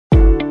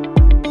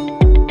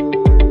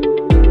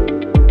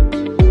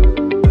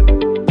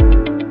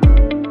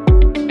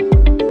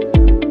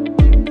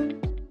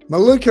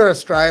Meluka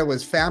Australia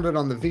was founded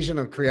on the vision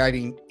of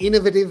creating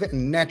innovative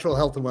and natural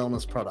health and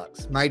wellness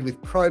products made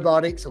with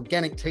probiotics,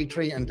 organic tea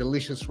tree, and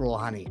delicious raw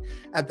honey.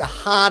 At the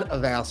heart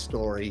of our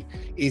story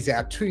is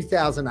our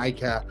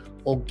 2,000-acre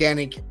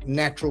organic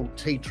natural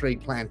tea tree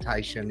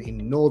plantation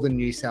in northern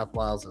New South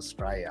Wales,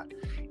 Australia.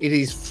 It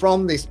is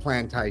from this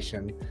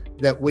plantation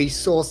that we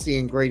source the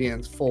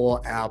ingredients for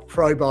our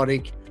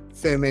probiotic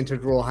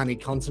fermented raw honey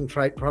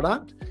concentrate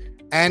product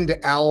and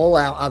all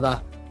our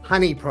other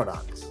honey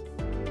products.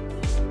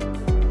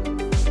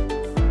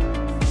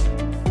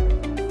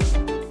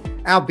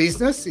 Our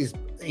business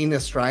in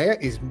Australia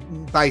is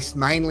based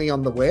mainly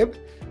on the web.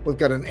 We've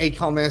got an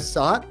e-commerce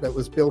site that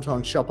was built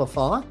on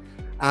Shopify,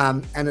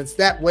 and it's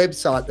that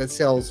website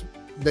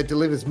that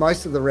delivers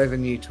most of the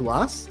revenue to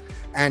us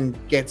and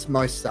gets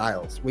most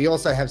sales. We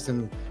also have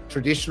some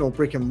traditional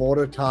brick and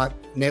mortar type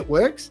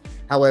networks.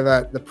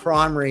 However, the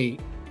primary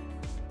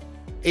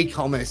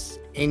e-commerce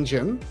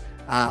engine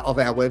of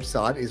our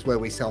website is where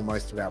we sell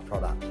most of our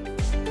product.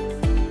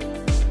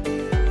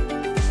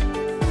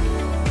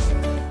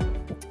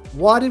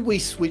 Why did we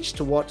switch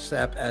to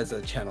WhatsApp as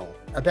a channel?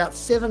 About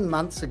 7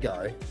 months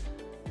ago,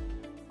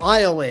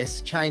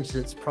 iOS changed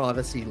its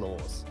privacy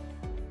laws.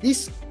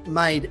 This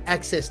made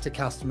access to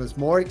customers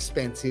more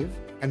expensive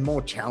and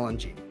more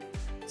challenging.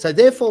 So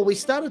therefore, we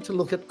started to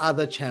look at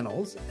other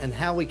channels and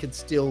how we could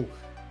still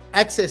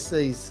access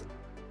these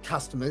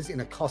customers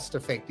in a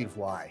cost-effective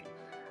way.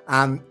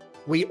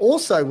 We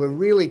also were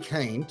really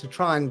keen to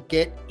try and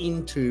get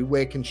into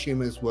where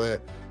consumers were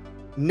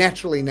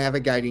naturally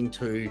navigating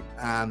to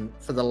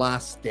for the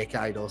last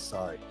decade or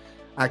so.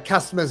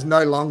 Customers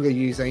no longer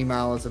use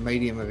email as a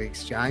medium of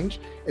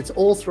exchange. It's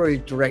all through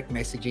direct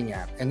messaging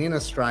app. And in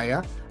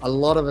Australia, a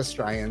lot of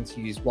Australians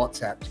use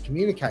WhatsApp to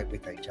communicate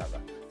with each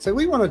other. So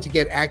we wanted to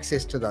get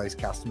access to those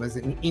customers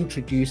and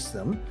introduce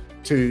them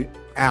to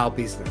our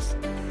business.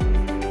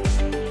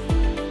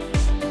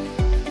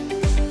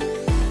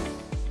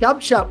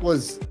 Gupshup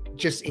was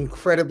just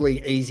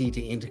incredibly easy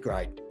to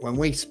integrate. When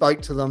we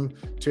spoke to them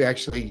to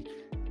actually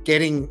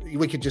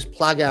we could just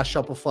plug our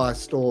Shopify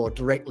store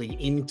directly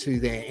into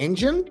their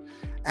engine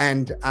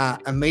and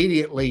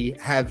immediately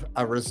have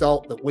a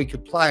result that we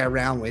could play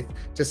around with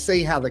to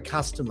see how the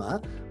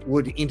customer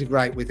would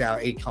integrate with our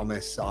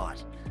e-commerce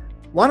site.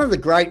 One of the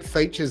great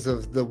features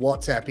of the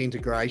WhatsApp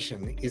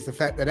integration is the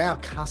fact that our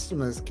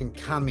customers can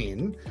come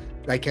in,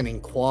 they can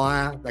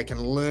inquire, they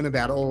can learn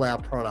about all our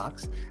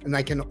products, and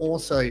they can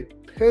also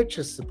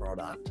purchase the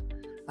product,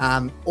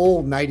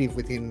 all native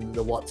within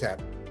the WhatsApp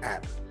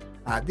app.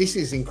 This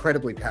is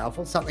incredibly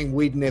powerful, something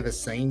we'd never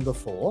seen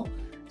before,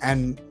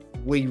 and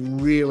we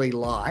really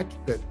like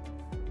that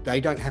they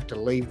don't have to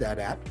leave that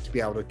app to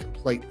be able to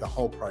complete the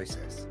whole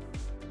process.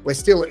 We're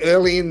still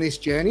early in this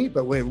journey,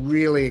 but we're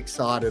really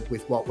excited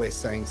with what we're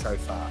seeing so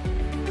far.